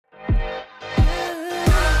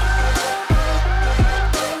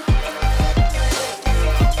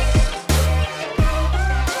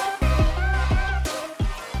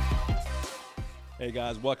Hey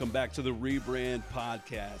guys, welcome back to the Rebrand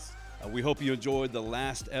Podcast. We hope you enjoyed the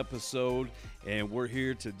last episode, and we're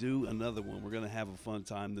here to do another one. We're going to have a fun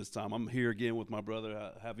time this time. I'm here again with my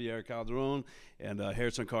brother Javier Calderon and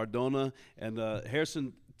Gerson Cardona. And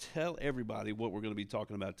Gerson, tell everybody what we're going to be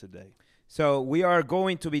talking about today. So we are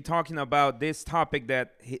going to be talking about this topic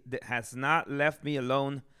that has not left me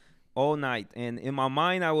alone all night. And in my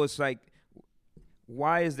mind, I was like,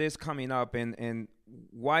 why is this coming up? And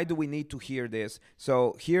why do we need to hear this?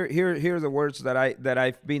 So here are the words that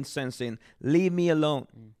I've been sensing. Leave me alone.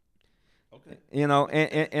 Okay. You know,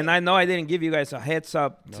 and I know I didn't give you guys a heads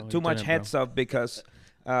up, No, too much heads up, because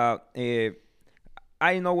I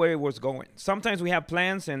know where it was going. Sometimes we have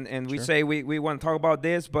plans and we say we want to talk about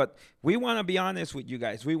this, but we want to be honest with you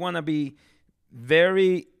guys. We want to be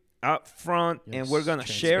very upfront, and we're going to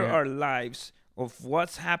share our lives of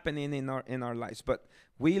what's happening in our lives. But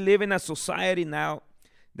we live in a society now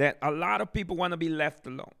that a lot of people want to be left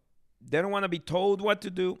alone. They don't want to be told what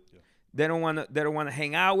to do. Yeah. They don't want to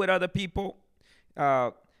hang out with other people.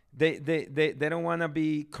 They don't want to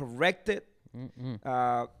be corrected.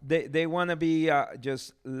 They want to be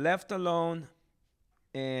just left alone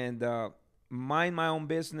and mind my own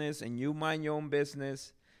business, and you mind your own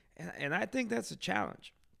business. And I think that's a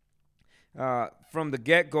challenge. From the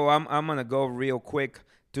get-go, I'm going to go real quick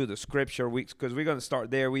to the scripture because we're going to start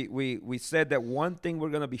there. We said that one thing we're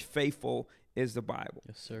going to be faithful is the Bible.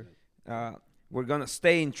 Yes, sir. We're going to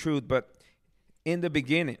stay in truth, but in the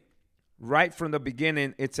beginning, right from the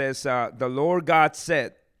beginning, it says, the Lord God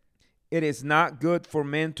said, "It is not good for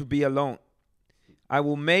men to be alone. I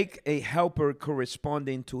will make a helper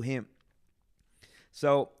corresponding to him."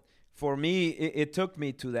 So for me, it took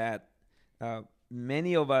me to that.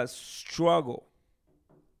 Many of us struggle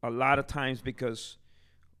a lot of times because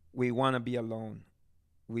we want to be alone.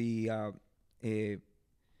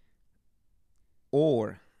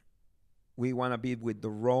 Or we want to be with the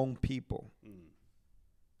wrong people.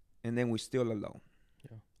 And then we're still alone.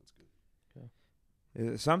 Yeah, that's good.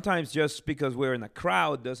 Yeah. Sometimes just because we're in a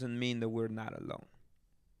crowd doesn't mean that we're not alone.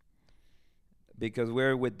 Because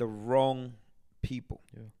we're with the wrong people.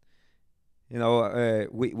 Yeah. You know,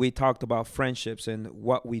 we talked about friendships and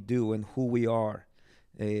what we do and who we are.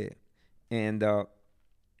 And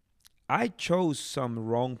I chose some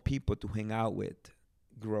wrong people to hang out with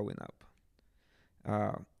growing up.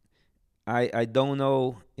 I don't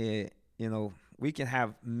know, you know, we can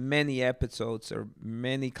have many episodes or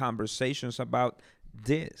many conversations about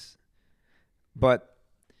this. But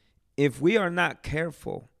if we are not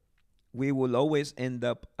careful, we will always end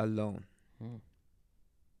up alone.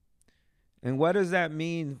 And what does that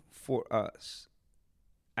mean for us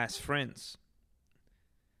as friends,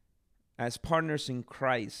 as partners in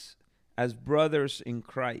Christ, as brothers in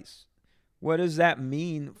Christ? What does that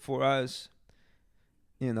mean for us?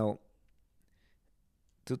 You know,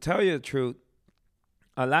 to tell you the truth,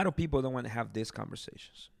 a lot of people don't want to have these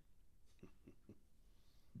conversations.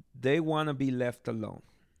 They want to be left alone.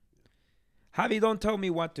 Javi, don't tell me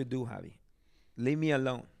what to do, Javi. Leave me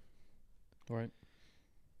alone. All right.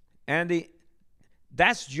 Andy,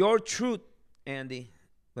 that's your truth, Andy,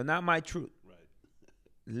 but not my truth. Right.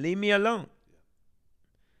 Leave me alone. Yeah.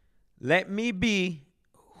 Let me be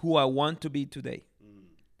who I want to be today.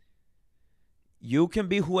 You can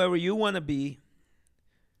be whoever you want to be.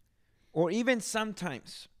 Or even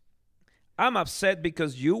sometimes, I'm upset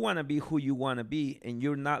because you want to be who you want to be and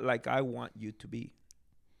you're not like I want you to be.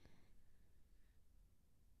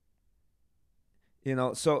 You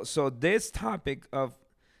know, so this topic of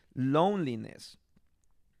loneliness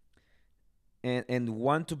and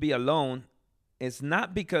want to be alone is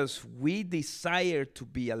not because we desire to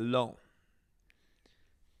be alone.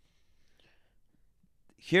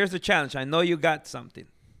 Here's the challenge. I know you got something.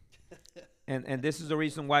 And this is the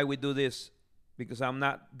reason why we do this, because I'm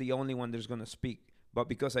not the only one that's going to speak, but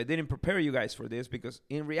because I didn't prepare you guys for this, because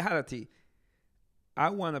in reality, I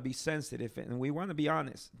want to be sensitive and we want to be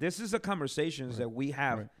honest. This is the conversations that we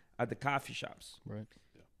have at the coffee shops. Right.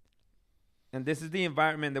 Yeah. And this is the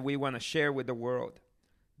environment that we want to share with the world.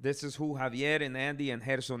 This is who Javier and Andy and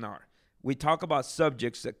Gerson are. We talk about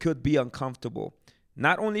subjects that could be uncomfortable,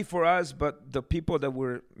 not only for us, but the people that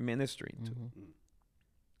we're ministering to.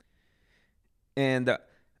 And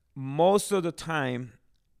most of the time,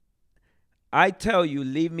 I tell you,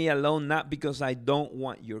 leave me alone, not because I don't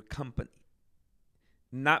want your company,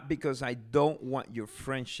 not because I don't want your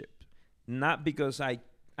friendship, not because I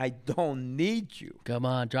don't need you. Come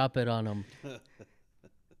on, drop it on them.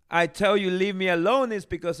 I tell you, leave me alone is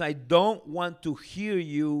because I don't want to hear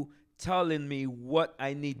you telling me what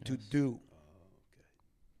I need to do.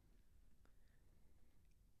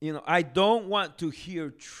 I don't want to hear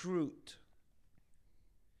truth.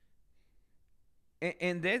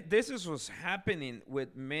 And this is what's happening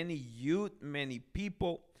with many youth, many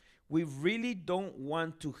people. We really don't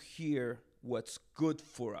want to hear what's good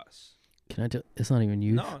for us. Can I just? It's not even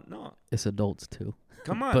youth. No. It's adults too.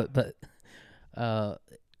 Come on. But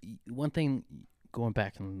one thing going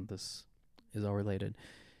back, and this is all related.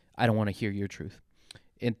 I don't want to hear your truth,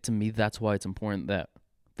 and to me, that's why it's important that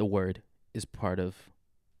the word is part of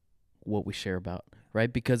what we share about,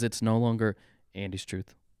 right? Because it's no longer Andy's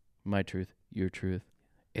truth, my truth, your truth.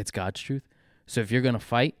 It's God's truth. So if you're going to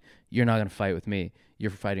fight, you're not going to fight with me.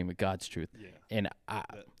 You're fighting with God's truth. Yeah. And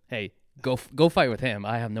hey, go fight with him.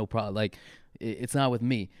 I have no problem. Like, it's not with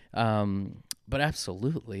me. But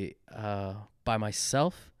absolutely, by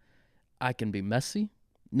myself, I can be messy.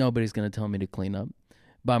 Nobody's going to tell me to clean up.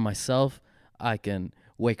 By myself, I can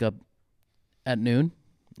wake up at noon.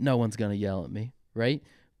 No one's going to yell at me, right?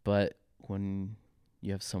 But when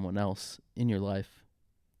you have someone else in your life,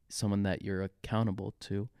 someone that you're accountable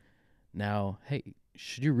to, now, hey,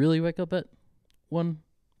 should you really wake up at 1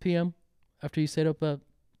 p.m. after you stayed up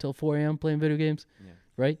till 4 a.m. playing video games,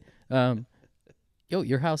 right?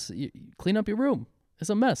 Your house, clean up your room. It's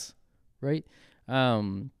a mess, right?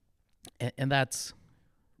 And that's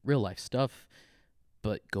real life stuff.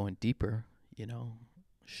 But going deeper,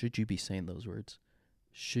 should you be saying those words?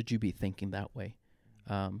 Should you be thinking that way?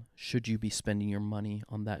 Should you be spending your money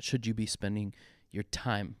on that? Should you be spending your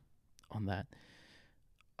time on that?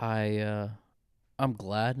 I'm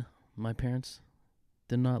glad my parents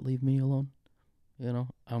did not leave me alone.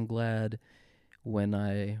 I'm glad when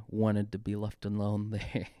I wanted to be left alone,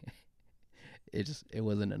 it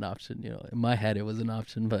wasn't an option. In my head it was an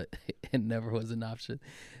option, but it never was an option.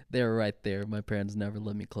 They were right there. My parents never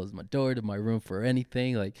let me close my door to my room for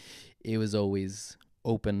anything. Like, it was always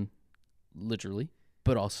open, literally,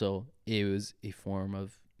 but also it was a form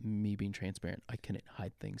of me being transparent. I couldn't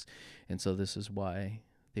hide things. And so this is why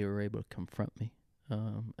they were able to confront me.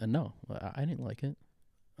 And no, I didn't like it.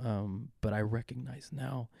 But I recognize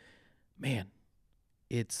now, man,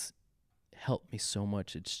 it's helped me so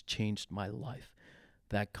much. It's changed my life.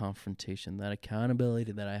 That confrontation, that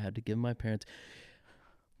accountability that I had to give my parents.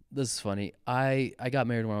 This is funny. I got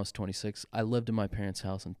married when I was 26. I lived in my parents'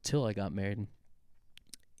 house until I got married.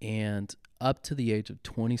 And up to the age of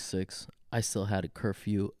 26, I still had a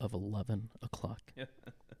curfew of 11 o'clock.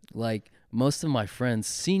 Like most of my friends,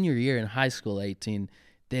 senior year in high school, 18,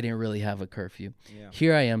 they didn't really have a curfew. Yeah.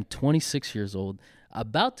 Here I am, 26 years old,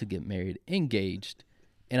 about to get married, engaged,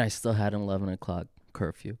 and I still had an 11 o'clock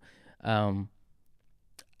curfew. But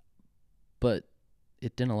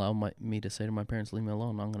it didn't allow me to say to my parents, leave me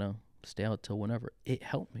alone. I'm going to stay out till whenever. It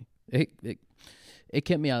helped me. It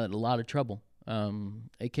kept me out of a lot of trouble.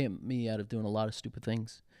 It kept me out of doing a lot of stupid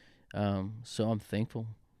things. So I'm thankful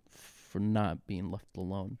for not being left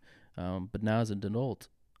alone. But now as an adult,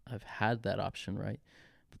 I've had that option, right?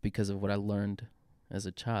 But because of what I learned as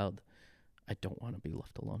a child, I don't want to be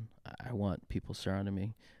left alone. I want people surrounding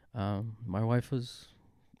me. My wife was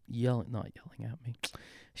not yelling at me.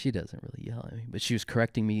 She doesn't really yell at me, but she was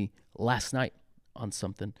correcting me last night on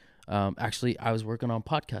something. Actually, I was working on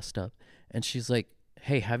podcast stuff, and she's like,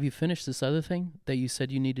 hey, have you finished this other thing that you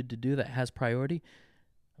said you needed to do that has priority?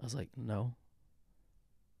 I was like, no.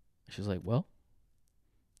 She was like, well,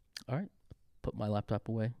 all right. Put my laptop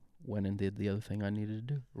away, went and did the other thing I needed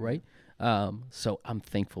to do, right? So I'm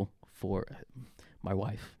thankful for my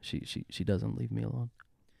wife. She doesn't leave me alone.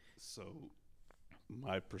 So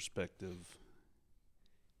my perspective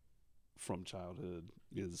from childhood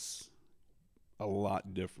is a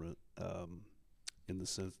lot different, in the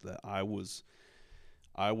sense that I was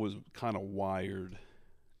kind of wired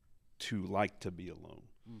to like to be alone,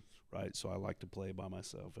 right? So I liked to play by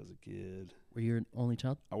myself as a kid. Were you an only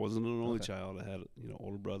child? I wasn't an only child. I had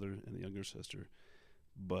older brother and a younger sister,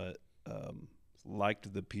 but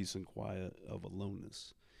liked the peace and quiet of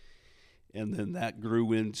aloneness. And then that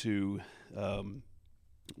grew into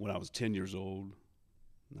when I was 10 years old.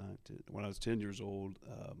 When I was 10 years old,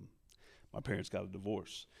 my parents got a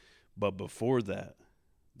divorce. But before that,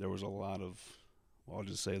 there was a lot of, I'll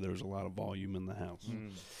just say there was a lot of volume in the house.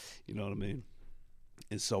 You know what I mean?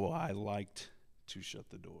 And so I liked to shut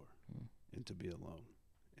the door and to be alone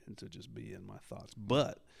and to just be in my thoughts.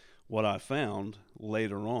 But what I found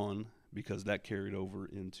later on, because that carried over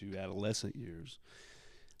into adolescent years,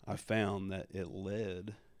 I found that it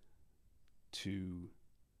led to,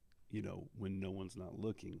 when no one's not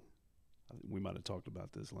looking. We might have talked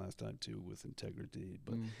about this last time too with integrity,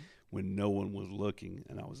 but when no one was looking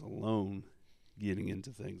and I was alone, getting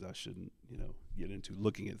into things I shouldn't, get into,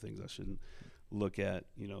 looking at things I shouldn't look at,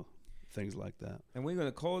 things like that. And we're going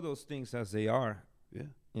to call those things as they are. Yeah.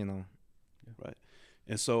 Yeah. Right.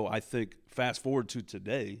 And so I think fast forward to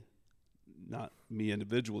today, not me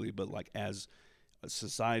individually, but like as a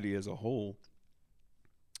society as a whole,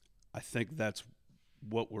 I think that's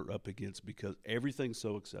what we're up against because everything's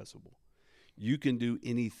so accessible. You can do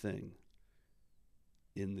anything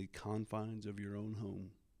in the confines of your own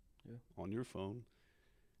home on your phone.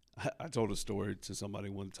 I told a story to somebody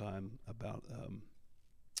one time about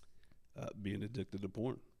being addicted to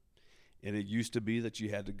porn. And it used to be that you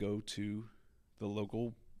had to go to the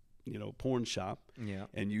local, porn shop. Yeah.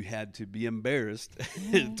 And you had to be embarrassed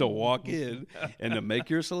to walk in and to make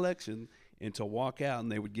your selection and to walk out.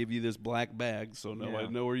 And they would give you this black bag so nobody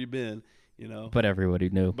would know where you've been, But everybody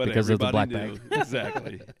knew because of the black bag.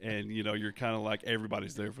 Exactly. And, you're kind of like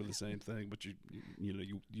everybody's there for the same thing. But,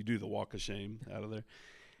 you do the walk of shame out of there.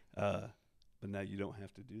 But now you don't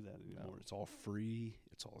have to do that anymore. It's all free.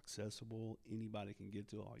 It's all accessible. Anybody can get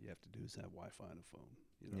to it. All you have to do is have Wi-Fi and a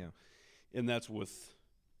phone. Yeah. And that's with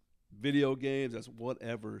video games. That's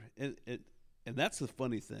whatever. And that's the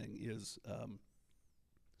funny thing is,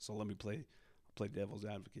 so let me play devil's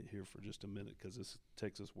advocate here for just a minute because this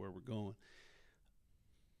takes us where we're going.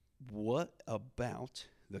 What about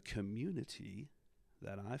the community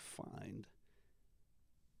that I find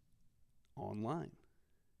online?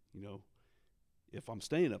 If I'm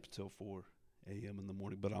staying up until 4 a.m. in the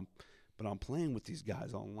morning, but I'm playing with these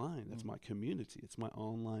guys online. That's my community. It's my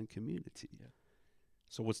online community. Yeah.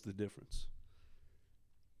 So what's the difference?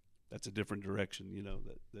 That's a different direction,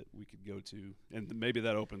 that we could go to, and maybe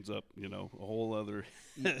that opens up, a whole other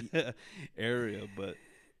area. But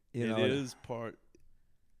it is part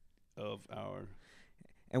of our.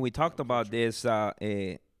 And we talked about this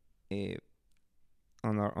on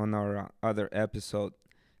our other episode.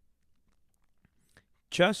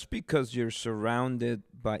 Just because you're surrounded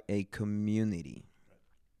by a community,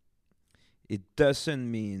 it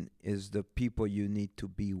doesn't mean it's the people you need to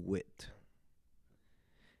be with.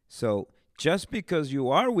 So just because you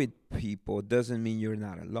are with people doesn't mean you're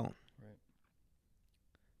not alone. Right.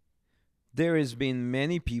 There has been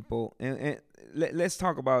many people, and let's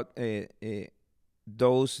talk about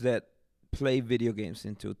those that play video games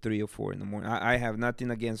until 3 or 4 in the morning. I have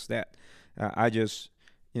nothing against that. I just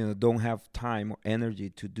don't have time or energy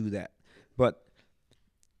to do that. But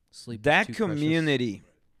sleep that community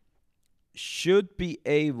should be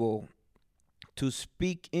able to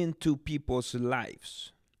speak into people's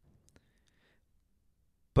lives.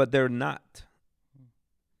 But they're not.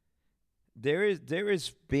 There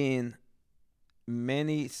has been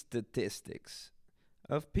many statistics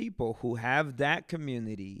of people who have that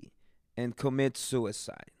community and commit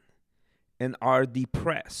suicide and are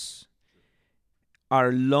depressed,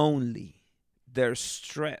 are lonely, they're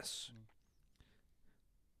stressed.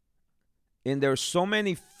 And there's so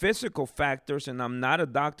many physical factors, and I'm not a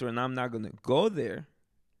doctor and I'm not going to go there,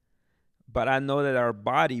 but I know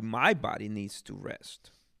that my body needs to rest.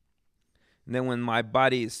 And then when my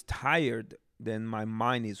body is tired, then my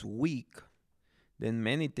mind is weak, then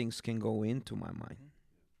many things can go into my mind.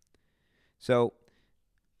 So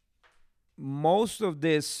most of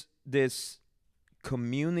this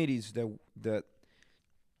communities that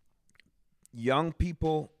young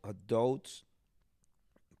people, adults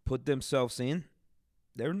put themselves in,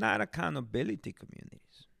 they're not accountability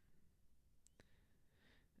communities.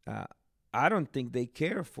 I don't think they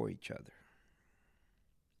care for each other.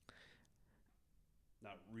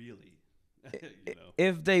 Not really.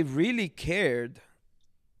 If they really cared,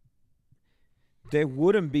 there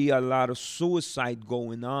wouldn't be a lot of suicide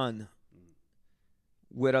going on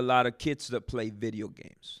with a lot of kids that play video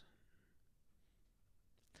games.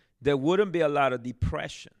 There wouldn't be a lot of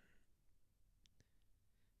depression.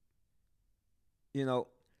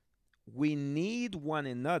 We need one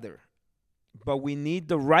another, but we need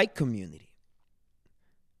the right community.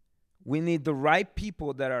 We need the right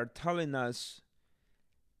people that are telling us,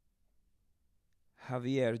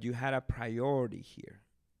 Javier, you had a priority here.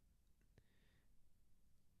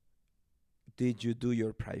 Did you do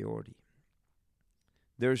your priority?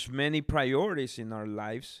 There's many priorities in our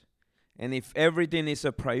lives, and if everything is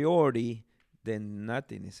a priority, then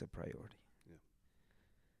nothing is a priority. Yeah.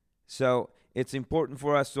 So it's important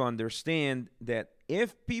for us to understand that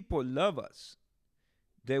if people love us,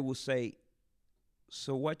 they will say,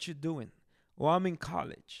 so what you doing? Well, I'm in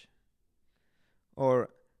college. Or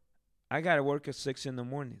I got to work at 6 in the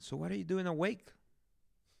morning. So what are you doing awake?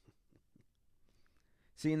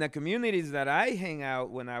 See, in the communities that I hang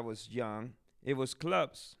out when I was young, it was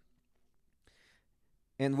clubs.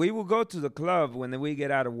 And we will go to the club when we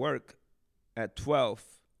get out of work at 12,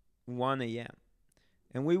 1 a.m.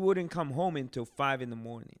 and we wouldn't come home until 5 in the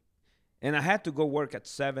morning. And I had to go work at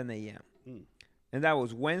 7 a.m. And that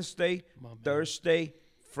was Wednesday, Thursday,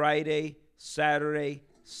 Friday, Saturday,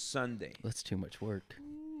 Sunday. That's too much work.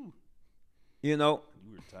 You know,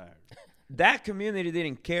 You were tired. that community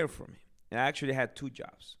didn't care for me. I actually had 2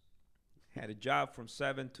 jobs. I had a job from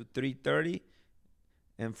 7 to 3:30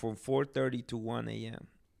 and from 4:30 to 1 a.m.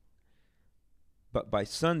 But by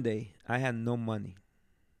Sunday, I had no money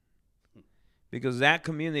because that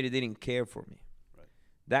community didn't care for me. Right.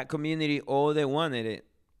 That community, all they wanted it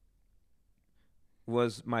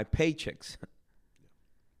was my paychecks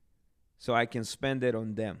so I can spend it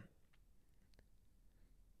on them.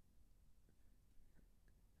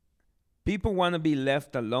 People want to be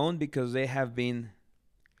left alone because they have been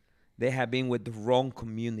with the wrong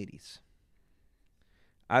communities.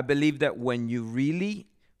 I believe that when you really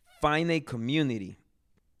find a community,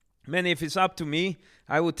 man, if it's up to me,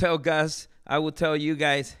 I would tell you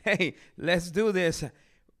guys, hey, let's do this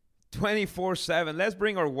 24/7. Let's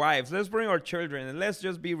bring our wives, let's bring our children, and let's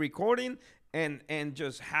just be recording and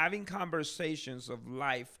just having conversations of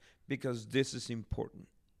life, because this is important.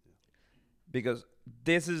 Because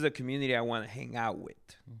this is the community I want to hang out with.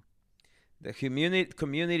 The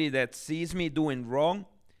community that sees me doing wrong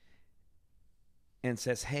and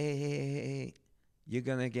says, hey, you're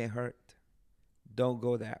going to get hurt. Don't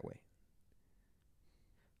go that way.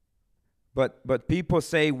 But people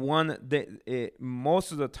say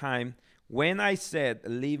most of the time, when I said,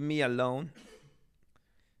 leave me alone,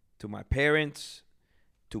 to my parents,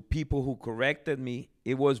 to people who corrected me,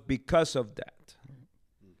 it was because of that.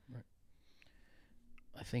 Right.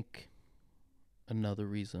 I think another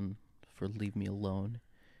reason for leave me alone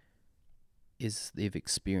is they've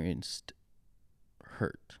experienced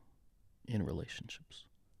hurt in relationships.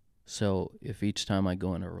 So if each time I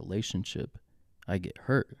go in a relationship, I get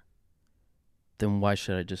hurt, then why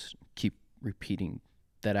should I just keep repeating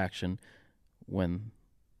that action when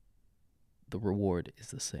the reward is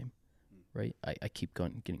the same, right? I keep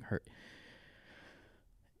getting hurt.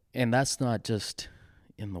 And that's not just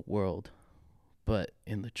in the world, but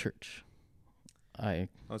in the church.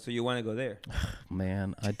 So you want to go there?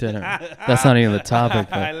 Man, I didn't. That's not even the topic.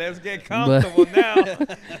 But, let's get comfortable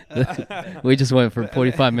now. We just went from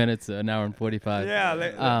 45 minutes to an hour and 45.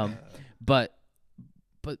 Yeah. But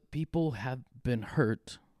people have been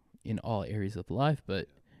hurt in all areas of life, but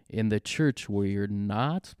in the church where you're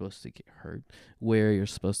not supposed to get hurt, where you're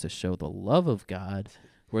supposed to show the love of God,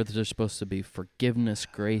 where there's supposed to be forgiveness,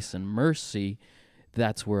 grace, and mercy,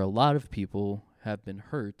 that's where a lot of people have been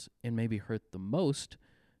hurt and maybe hurt the most.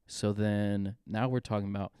 So then now we're talking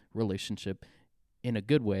about relationship in a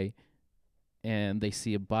good way, and they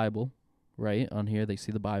see a Bible, right? On here they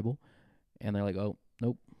see the Bible, and they're like, oh,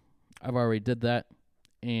 nope, I've already did that,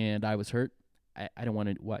 and I was hurt. I don't want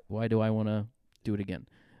to, why do I want to do it again?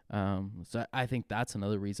 So I think that's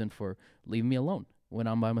another reason for leaving me alone. When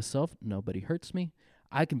I'm by myself, nobody hurts me.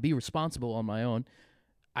 I can be responsible on my own.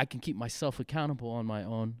 I can keep myself accountable on my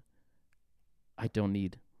own. I don't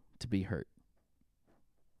need to be hurt.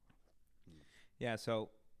 Yeah, so...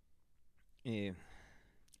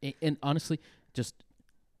 And honestly, just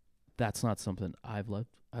that's not something I've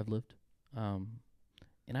lived. And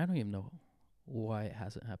I don't even know why it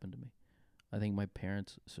hasn't happened to me. I think my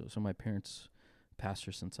parents, so my parents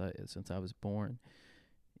pastor since I was born,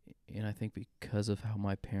 and I think because of how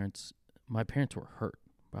my parents were hurt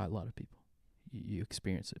by a lot of people. You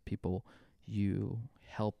experience it. People you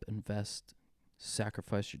help, invest,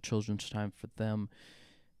 sacrifice your children's time for them.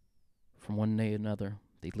 From one day to another,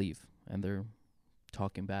 they leave and they're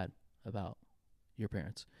talking bad about your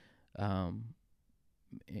parents. And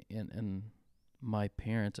my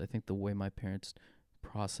parents, I think the way my parents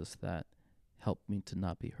processed that helped me to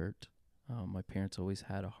not be hurt. My parents always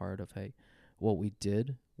had a heart of, hey, what we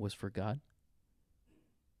did was for God.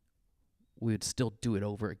 We would still do it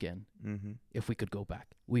over again. Mm-hmm. If we could go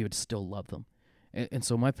back. We would still love them. And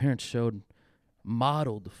so my parents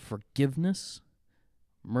modeled forgiveness,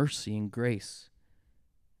 mercy, and grace,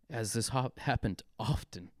 as this happened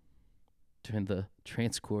often during the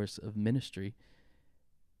transcourse of ministry.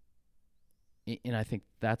 And I think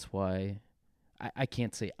that's why I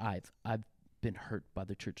can't say I've been hurt by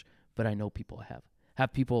the church, but I know people have.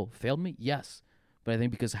 Have people failed me? Yes. But I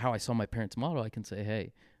think because of how I saw my parents model, I can say,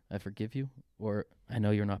 hey, I forgive you, or I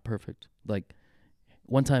know you're not perfect. Like,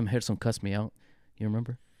 one time Gerson cussed me out. You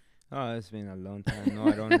remember? Oh, it's been a long time. No,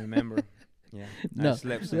 I don't remember. Yeah. No. I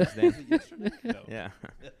slept since then. No. Yeah.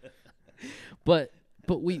 But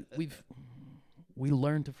we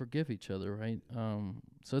learn to forgive each other, right?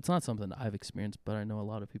 So it's not something that I've experienced, but I know a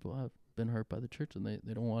lot of people have been hurt by the church, and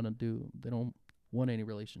they don't want to won any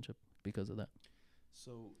relationship because of that.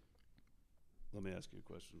 So let me ask you a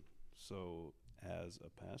question. So as a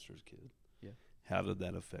pastor's kid, how did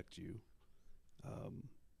that affect you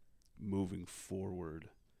moving forward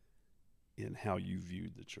in how you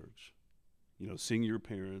viewed the church? You know, seeing your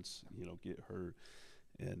parents, you know, get hurt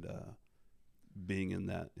and being in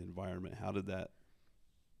that environment,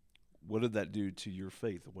 what did that do to your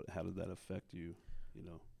faith? How did that affect you, you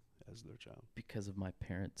know, as their child? Because of my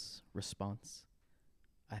parents' response,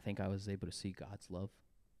 I think I was able to see God's love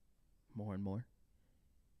more and more.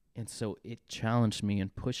 And so it challenged me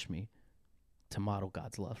and pushed me to model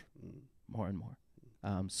God's love more and more.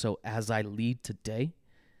 So as I lead today,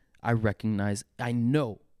 I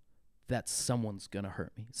know that someone's going to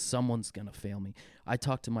hurt me. Someone's going to fail me. I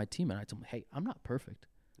talk to my team and I tell them, hey, I'm not perfect.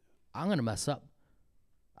 I'm going to mess up.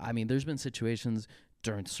 I mean, there's been situations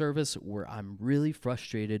during service where I'm really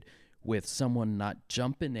frustrated with someone not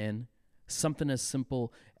jumping in. Something as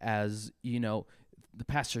simple as, you know, the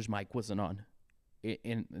pastor's mic wasn't on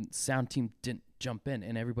and sound team didn't jump in,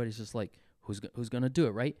 and everybody's just like, who's going to do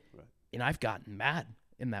it, right? And I've gotten mad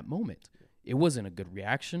in that moment. It wasn't a good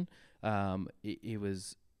reaction. It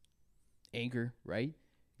was anger, right?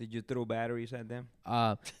 Did you throw batteries at them?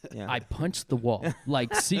 I punched the wall,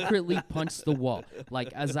 like secretly punched the wall.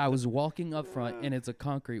 Like as I was walking up front, and it's a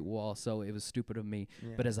concrete wall, so it was stupid of me.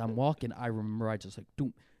 Yeah. But as I'm walking, I remember I just like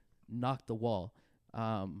knocked the wall,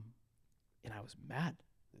 and I was mad.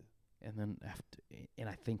 Yeah. And then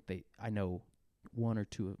I think I know one or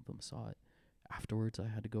two of them saw it. Afterwards, I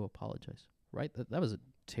had to go apologize. Right? That was a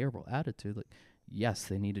terrible attitude. Like, yes,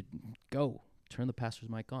 they need to go turn the pastor's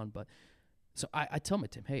mic on, but. So I tell my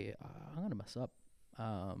team, hey, I'm going to mess up.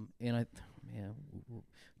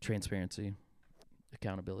 Transparency,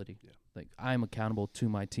 accountability. Yeah. Like, I'm accountable to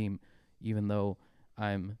my team, even though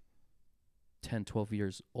I'm 10, 12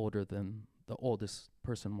 years older than the oldest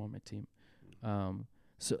person on my team.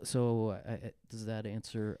 So does that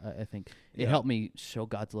answer? I think it helped me show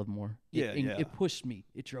God's love more. It pushed me.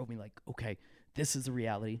 It drove me like, okay, this is the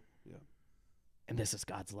reality. Yeah. And this is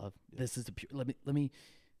God's love. Yeah. This is the pure. Let me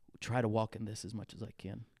try to walk in this as much as I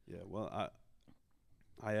can. Yeah, well,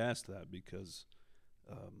 I asked that because,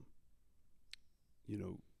 you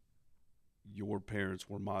know, your parents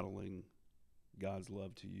were modeling God's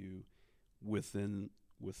love to you within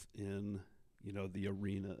you know, the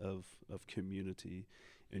arena of community,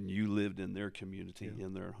 and you lived in their community,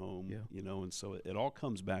 in their home, you know, and so it all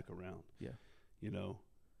comes back around. Yeah, you know,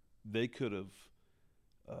 they could have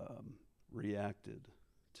reacted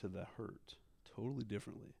to the hurt totally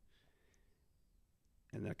differently.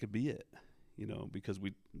 And that could be it, you know, because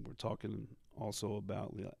we're talking also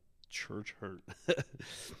about church hurt.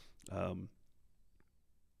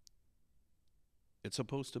 It's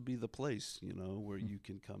supposed to be the place, you know, where you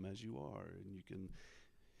can come as you are and you can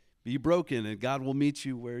be broken and God will meet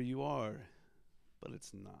you where you are. But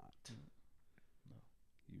it's not,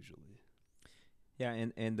 usually. Yeah,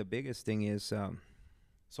 and the biggest thing is...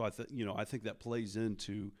 so I think that plays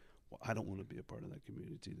into, well, I don't want to be a part of that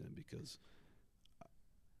community then because...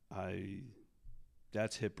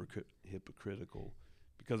 that's hypocritical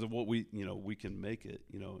because of what we can make it,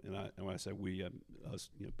 you know, and when I say we, us,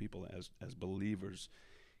 you know, people as believers,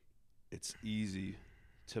 it's easy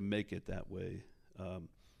to make it that way.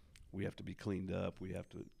 We have to be cleaned up. We have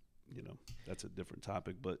to, you know, that's a different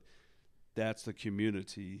topic, but that's the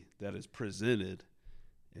community that is presented,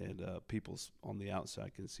 and people on the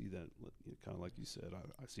outside can see that, you know, kind of like you said,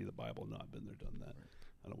 I see the Bible. No, I've been there, done that. Right.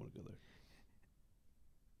 I don't want to go there.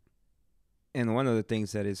 And one of the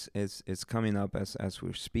things that is coming up as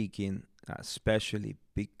we're speaking, especially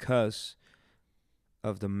because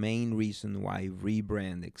of the main reason why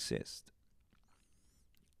rebrand exists,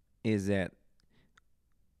 is that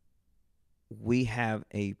we have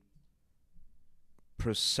a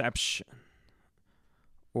perception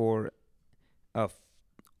or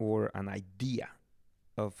an idea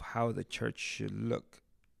of how the church should look.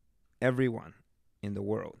 Everyone in the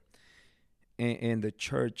world. And the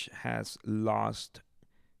church has lost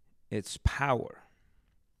its power.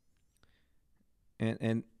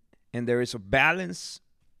 And there is a balance.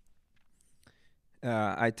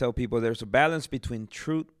 I tell people there's a balance between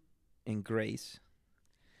truth and grace.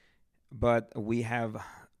 But we have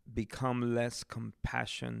become less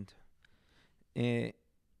compassionate in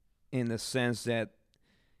the sense that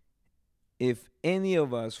if any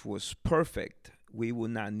of us was perfect, we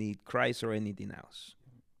would not need Christ or anything else.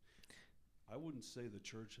 I wouldn't say the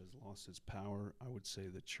church has lost its power. I would say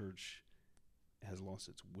the church has lost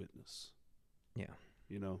its witness. Yeah.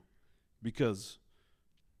 You know, because,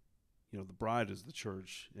 you know, the bride is the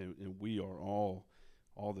church, and we are all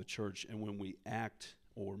all the church, and when we act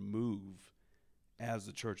or move as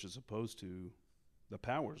the church is supposed to, the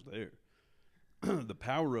power's there. The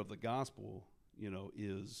power of the gospel,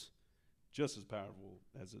 is just as powerful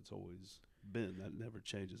as it's always been. That never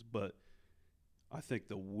changes. But I think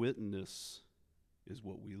the witness is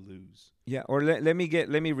what we lose. Yeah, or let me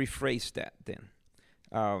rephrase that then.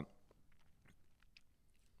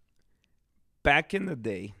 Back in the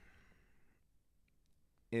day,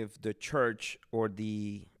 if the church or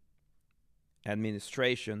the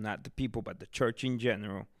administration, not the people, but the church in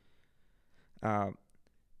general,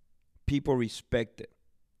 people respected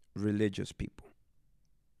religious people.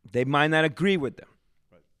 They might not agree with them,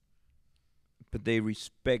 right, but they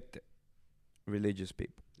respected religious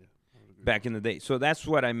people. Yeah, I would agree. Back in the day. So that's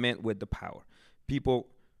what I meant with the power. People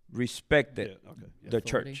respected the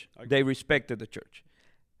Authority. church. They respected the church.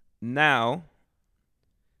 Now,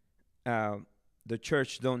 the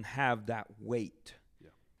church don't have that weight.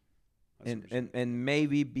 Yeah. And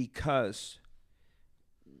maybe because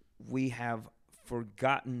we have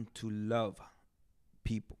forgotten to love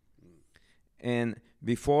people. And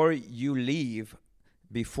before you leave,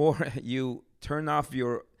 before you turn off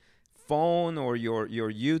your phone or your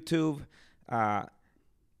YouTube,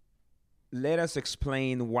 let us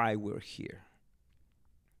explain why we're here.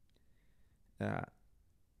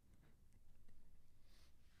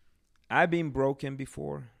 I've been broken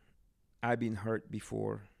before. I've been hurt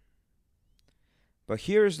before. But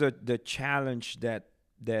here's the challenge that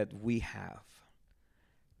we have.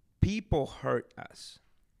 People hurt us.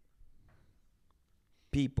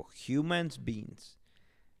 People, human beings,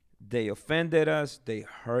 they offended us, they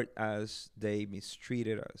hurt us, they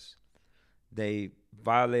mistreated us, they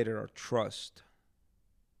violated our trust.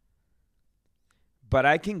 But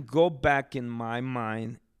I can go back in my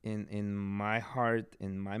mind, in my heart,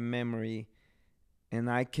 in my memory,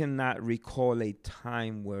 and I cannot recall a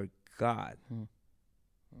time where God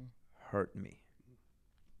hurt me,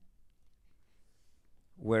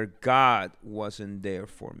 where God wasn't there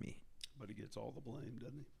for me. But he gets all the blame,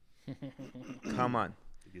 doesn't he? Come on.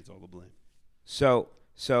 He gets all the blame. So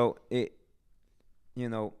it,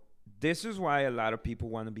 this is why a lot of people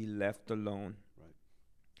want to be left alone.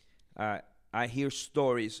 Right. I hear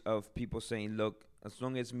stories of people saying, look, as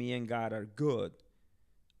long as me and God are good,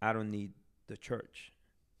 I don't need the church.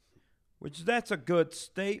 Which that's a good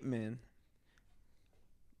statement.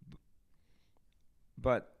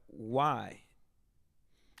 But why?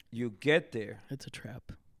 You get there. It's a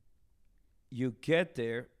trap. You get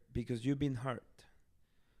there because you've been hurt.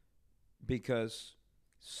 Because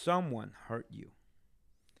someone hurt you.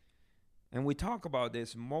 And we talk about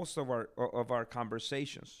this most of our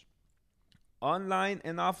conversations, online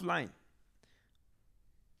and offline.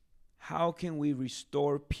 How can we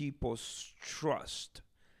restore people's trust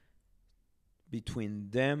between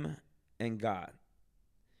them and God?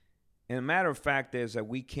 And a matter of fact is that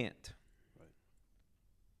we can't. Right.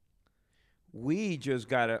 We just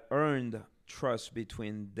got to earn the trust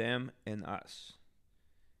between them and us.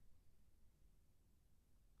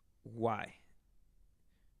 Why?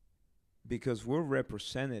 Because we're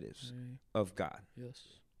representatives of God. Yes.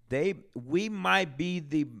 We might be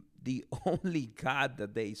the only God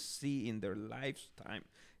that they see in their lifetime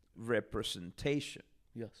representation.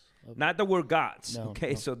 Yes. Not that we're gods. No, okay,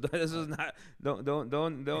 no. so this is not don't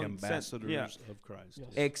Ambassadors of Christ. Yes.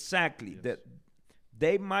 Exactly. Yes. That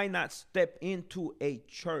they might not step into a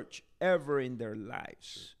church ever in their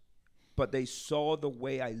lives, but they saw the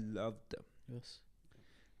way I loved them. Yes.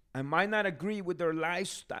 I might not agree with their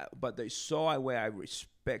lifestyle, but they saw a way I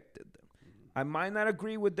respected them. I might not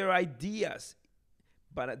agree with their ideas,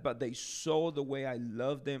 but they saw the way I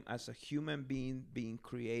loved them as a human being being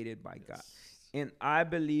created by God. And I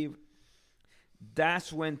believe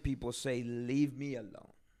that's when people say, leave me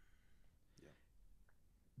alone. Yeah.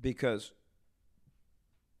 Because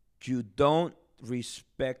you don't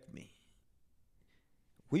respect me.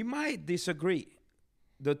 We might disagree.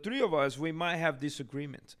 The three of us, we might have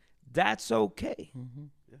disagreements. That's okay. Mm-hmm.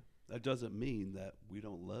 Yeah. That doesn't mean that we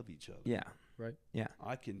don't love each other. Yeah. Right. Yeah.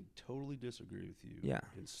 I can totally disagree with you. Yeah.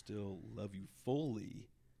 And still love you fully.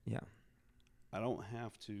 Yeah. I don't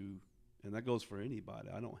have to, and that goes for anybody.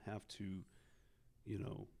 I don't have to,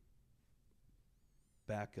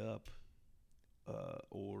 back up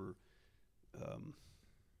or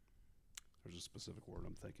there's a specific word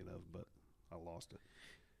I'm thinking of, but I lost it.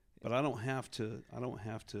 But I don't have to,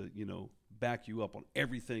 back you up on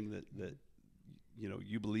everything that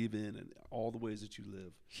you believe in and all the ways that you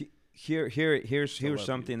live. Here's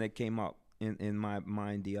something that came up in my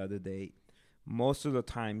mind the other day. Most of the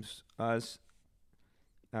times, us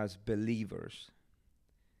as believers,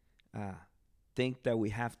 think that we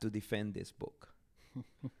have to defend this book.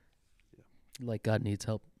 Like God needs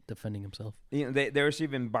help defending himself. You know, there's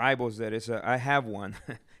even Bibles that is. I have one.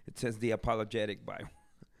 It says the Apologetic Bible.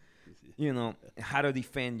 You know, how to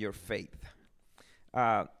defend your faith.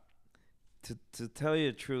 To tell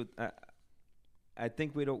you the truth, I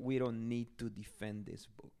think we don't need to defend this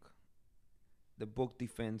book. The book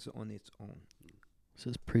defends on its own. It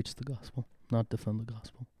says preach the gospel, not defend the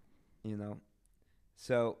gospel. You know,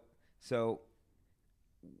 so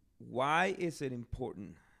why is it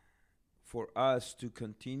important for us to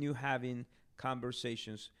continue having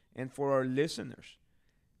conversations and for our listeners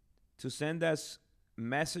to send us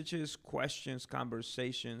messages, questions,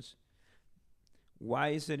 conversations? Why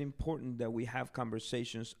is it important that we have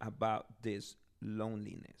conversations about this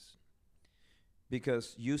loneliness?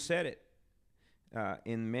 Because you said it.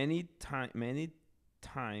 In many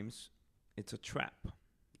times, it's a trap.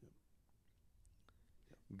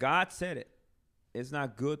 God said it. It's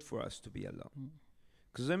not good for us to be alone.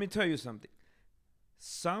 Because let me tell you something.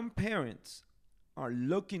 Some parents are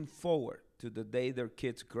looking forward to the day their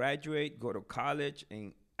kids graduate, go to college,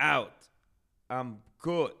 and out. I'm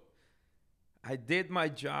good. I did my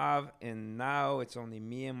job, and now it's only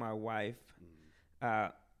me and my wife.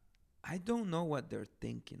 I don't know what they're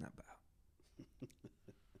thinking about.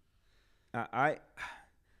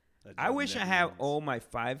 I wish I had all my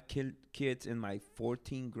 5 kids and my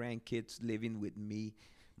 14 grandkids living with me.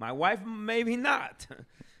 My wife, maybe not.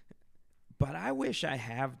 But I wish I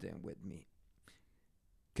have them with me.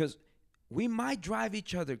 Because we might drive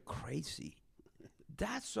each other crazy.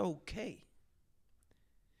 That's okay.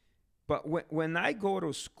 But when I go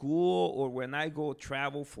to school or when I go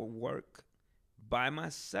travel for work by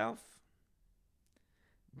myself,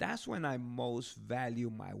 that's when I most value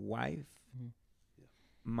my wife,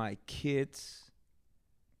 my kids,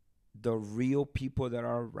 the real people that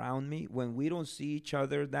are around me. When we don't see each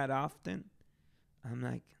other that often, I'm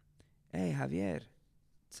like, hey, Javier,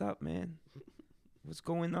 what's up, man? What's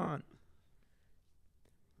going on?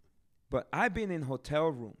 But I've been in hotel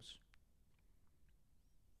rooms,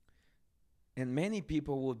 and many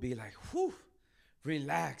people would be like, whew,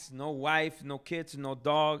 relax, no wife, no kids, no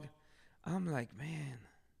dog. I'm like, man,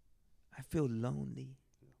 I feel lonely.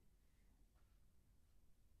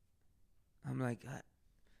 I'm like,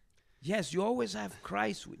 yes, you always have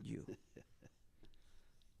Christ with you.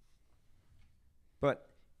 But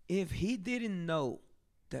if he didn't know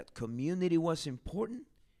that community was important,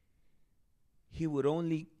 he would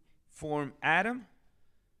only form Adam,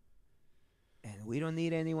 and we don't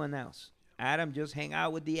need anyone else. Adam, just hang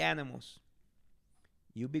out with the animals.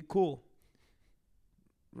 You be cool.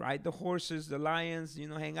 Ride the horses, the lions,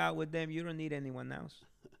 hang out with them. You don't need anyone else.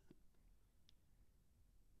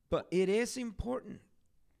 But it is important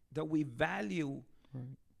that we value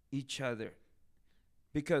each other.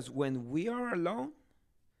 Because when we are alone,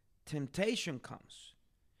 temptation comes.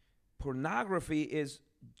 Pornography is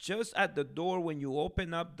just at the door when you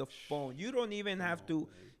open up the phone. You don't even have to.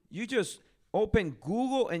 You just open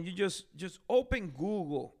Google and you just open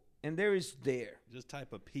Google and there is there. Just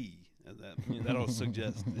type a P. That'll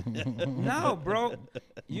suggest. No, bro.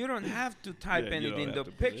 You don't have to type anything. The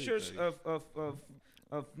pictures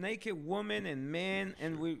of naked women and men,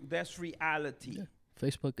 and that's reality. Yeah.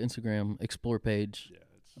 Facebook, Instagram, Explore page.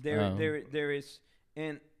 Yeah, there is.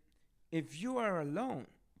 And if you are alone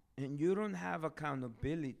and you don't have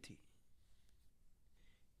accountability,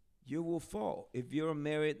 you will fall. If you're a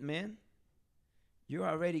married man, you're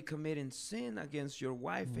already committing sin against your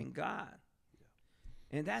wife and God.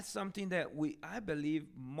 Yeah. And that's something that I believe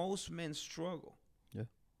most men struggle. Yeah.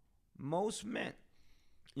 Most men.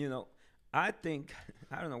 I think,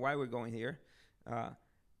 I don't know why we're going here,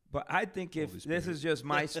 but I think if, this is just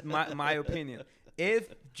my opinion,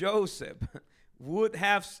 if Joseph would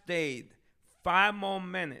have stayed 5 more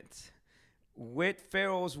minutes with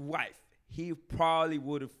Pharaoh's wife, he probably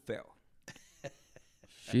would have fell.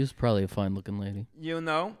 She's probably a fine-looking lady.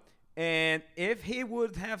 And if he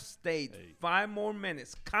would have stayed 5 more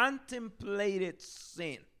minutes, contemplated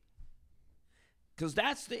sin, because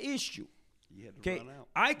that's the issue. Okay,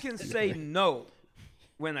 I can say no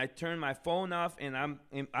when I turn my phone off and I'm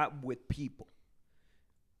out with people.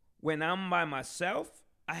 When I'm by myself,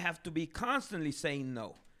 I have to be constantly saying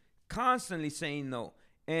no.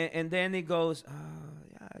 And then it goes,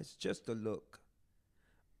 yeah, it's just a look.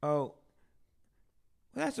 Oh, well,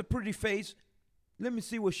 that's a pretty face. Let me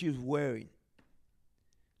see what she's wearing.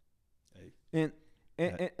 Hey.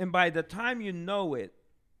 And by the time you know it,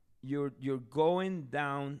 you're going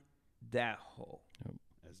down that hole. Yep.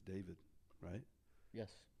 That's David, right?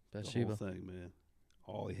 Yes. Bathsheba. The whole thing, man.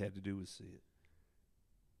 All he had to do was see it.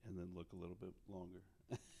 and then look a little bit longer.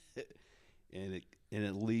 and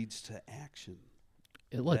it leads to action.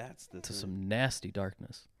 It led to some nasty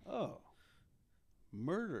darkness. Oh,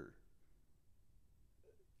 murder.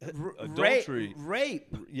 Adultery,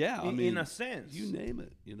 rape. Yeah, I mean, in a sense, you name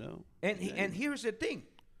it. You know, and here's the thing.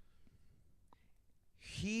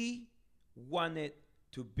 He wanted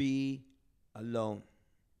to be alone.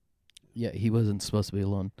 Yeah, he wasn't supposed to be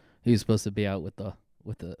alone. He was supposed to be out with the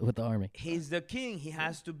army. He's the king. He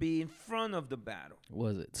has to be in front of the battle.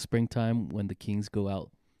 Was it springtime when the kings go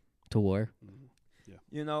out to war? Mm-hmm. Yeah,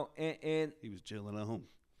 you know, and he was chilling at home.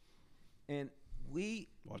 And we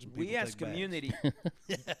baths. as community,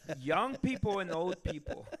 young people and old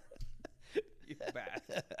people, you bad.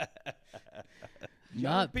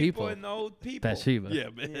 Not people and old people. Bathsheba. Yeah,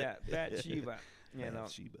 man. Yeah, Bathsheba. You know,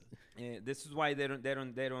 Bathsheba. this is why they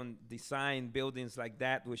don't design buildings like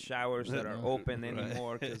that with showers that are open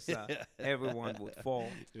anymore, because everyone would fall.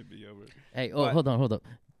 It'd be over. Hey, hold on.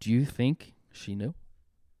 Do you think she knew?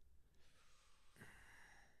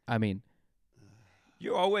 I mean,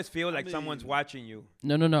 you always feel like someone's watching you.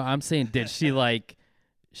 No. I'm saying, did she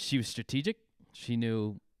she was strategic? She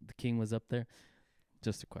knew the king was up there.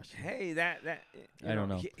 Just a question. Hey, that I don't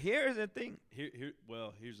know. Here's the thing.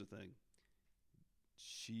 Here's the thing.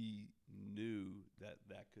 She knew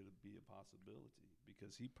that could be a possibility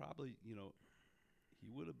because he probably, he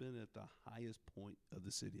would have been at the highest point of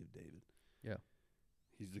the city of David. Yeah.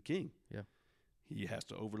 He's the king. Yeah. He has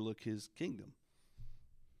to overlook his kingdom.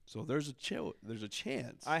 So there's a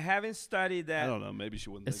chance. I haven't studied that. I don't know. Maybe she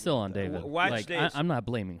wouldn't. It's still on David. Watch this. I'm not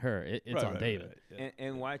blaming her. It's on David. Right. Yeah.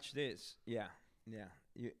 And watch this. Yeah.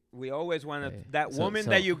 We always want Hey, that woman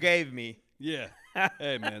that you gave me. Yeah.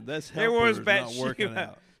 Hey, man, that's It was not working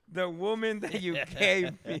out. The woman that you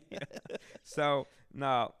gave me. So,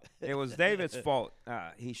 no, it was David's fault.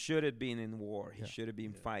 He should have been in war. He should have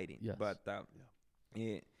been fighting. Yes. But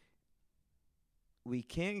we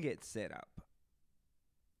can get set up.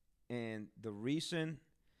 And the reason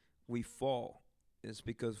we fall is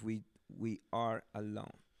because we are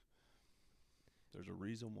alone. There's a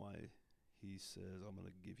reason why he says, I'm going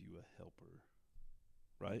to give you a helper.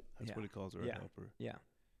 Right? That's what he calls her, a helper. Yeah.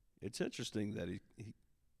 It's interesting that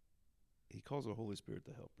he calls the Holy Spirit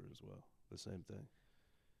the helper as well. The same thing.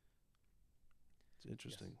 It's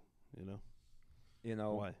interesting, You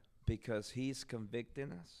know, why? Because he's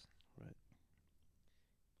convicting us. Right.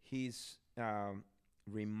 He's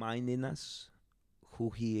reminding us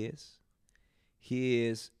who he is. He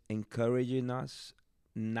is encouraging us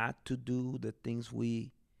not to do the things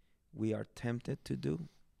we are tempted to do.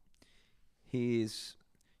 He is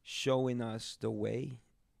showing us the way.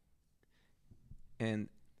 And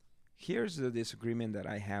here's the disagreement that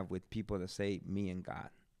I have with people that say me and God.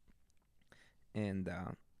 And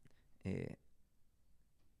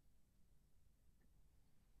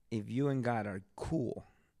if you and God are cool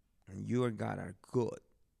and you and God are good,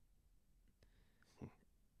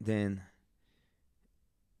 then,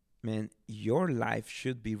 man, your life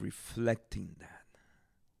should be reflecting that.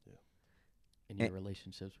 In your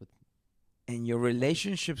relationships with... And your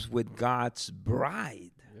relationships with God's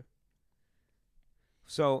bride. Yeah.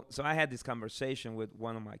 So I had this conversation with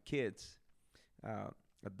one of my kids,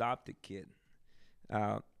 adopted kid.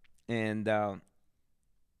 And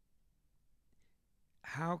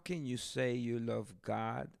how can you say you love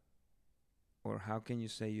God, or how can you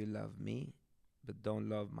say you love me, but don't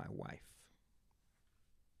love my wife?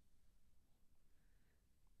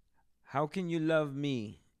 How can you love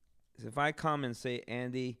me? If I come and say,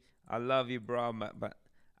 Andy, I love you, bro, but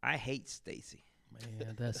I hate Stacy.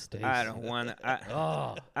 Man, that's Stacy. I don't want to.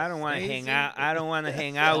 I don't want to Stacey? hang out. I don't want to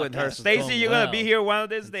hang out with her. Stacy, you're gonna be here one of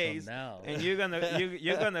these days, and you're gonna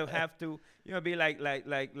have to. You're gonna be like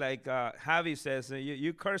Javi says.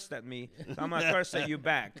 You cursed at me, so I'm gonna curse at you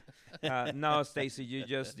back. No, Stacy, you're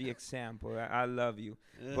just the example. I love you,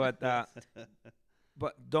 but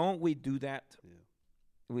don't we do that? Yeah.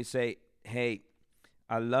 We say, hey,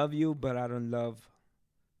 I love you, but I don't love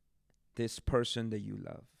this person that you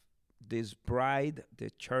love. This bride, the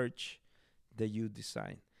church that you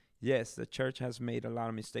design. Yes, the church has made a lot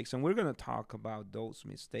of mistakes, and we're going to talk about those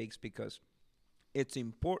mistakes because it's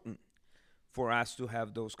important for us to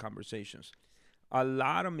have those conversations. A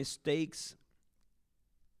lot of mistakes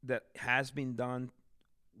that has been done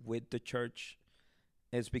with the church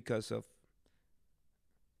is because of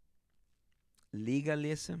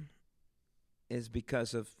legalism, is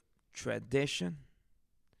because of tradition.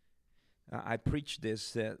 I preached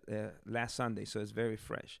this last Sunday, so it's very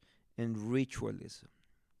fresh. And ritualism.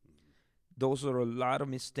 Those are a lot of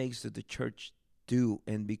mistakes that the church do,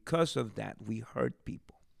 and because of that, we hurt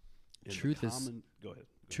people. Truth is... Go ahead.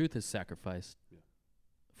 Truth is sacrificed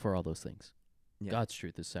for all those things. Yeah. God's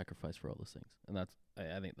truth is sacrificed for all those things. And that's,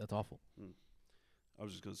 I think that's awful. I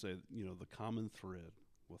was just going to say, the common thread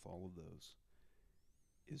with all of those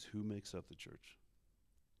is who makes up the church.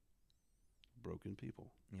 Broken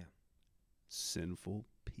people. Yeah. Sinful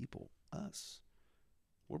people. Us.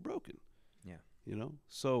 We're broken. Yeah.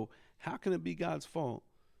 So how can it be God's fault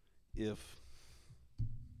if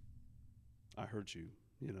I hurt you,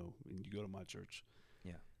 and you go to my church?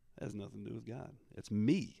 Yeah. That has nothing to do with God. It's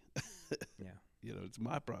me. Yeah. It's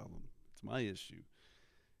my problem. It's my issue.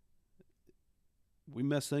 We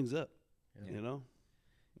mess things up,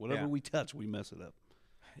 Whatever we touch, we mess it up.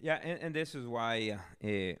 Yeah, and this is why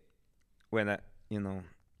when I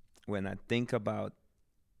think about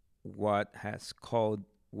what has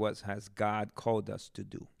God called us to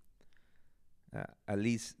do, at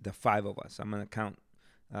least the five of us. I'm gonna count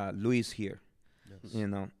Luis here.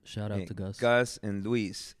 Yes. Shout out to Gus and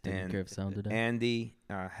Luis, taking care of sound today. Andy,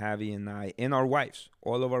 Javi, and I, and our wives,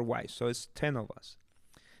 all of our wives. So it's 10 of us.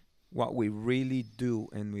 What we really do,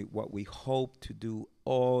 and what we hope to do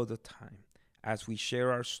all the time, as we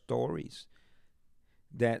share our stories,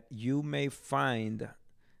 that you may find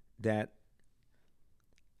that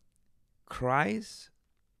Christ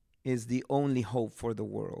is the only hope for the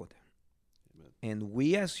world. Amen. And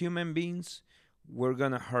we as human beings, we're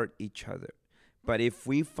going to hurt each other. But if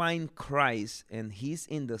we find Christ and he's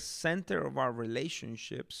in the center of our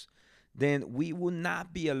relationships, then we will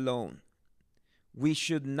not be alone. We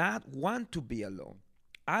should not want to be alone.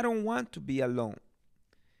 I don't want to be alone.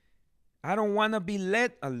 I don't want to be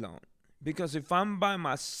let alone. Because if I'm by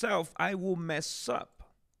myself, I will mess up.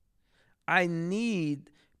 I need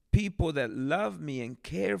people that love me and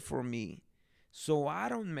care for me so I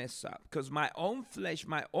don't mess up. Because my own flesh,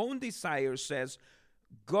 my own desire says,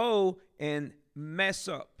 go and mess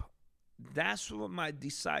up. That's what my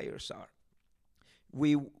desires are.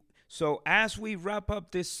 So as we wrap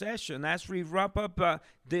up this session, as we wrap up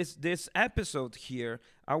this episode here,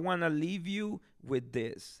 I want to leave you with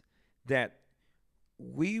this, that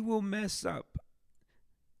we will mess up,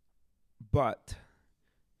 but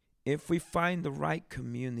if we find the right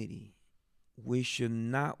community, we should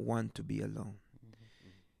not want to be alone. Mm-hmm.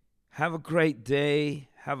 Have a great day.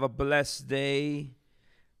 Have a blessed day.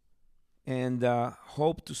 And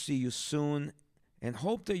hope to see you soon. And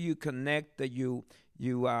hope that you connect, that you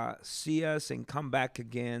see us and come back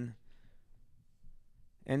again.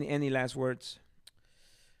 Any last words?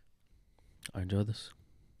 I enjoyed this.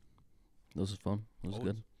 This was fun. It was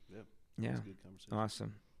good. Yeah. It was a good conversation.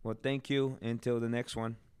 Awesome. Well, thank you. Until the next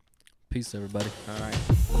one. Peace, everybody. All right.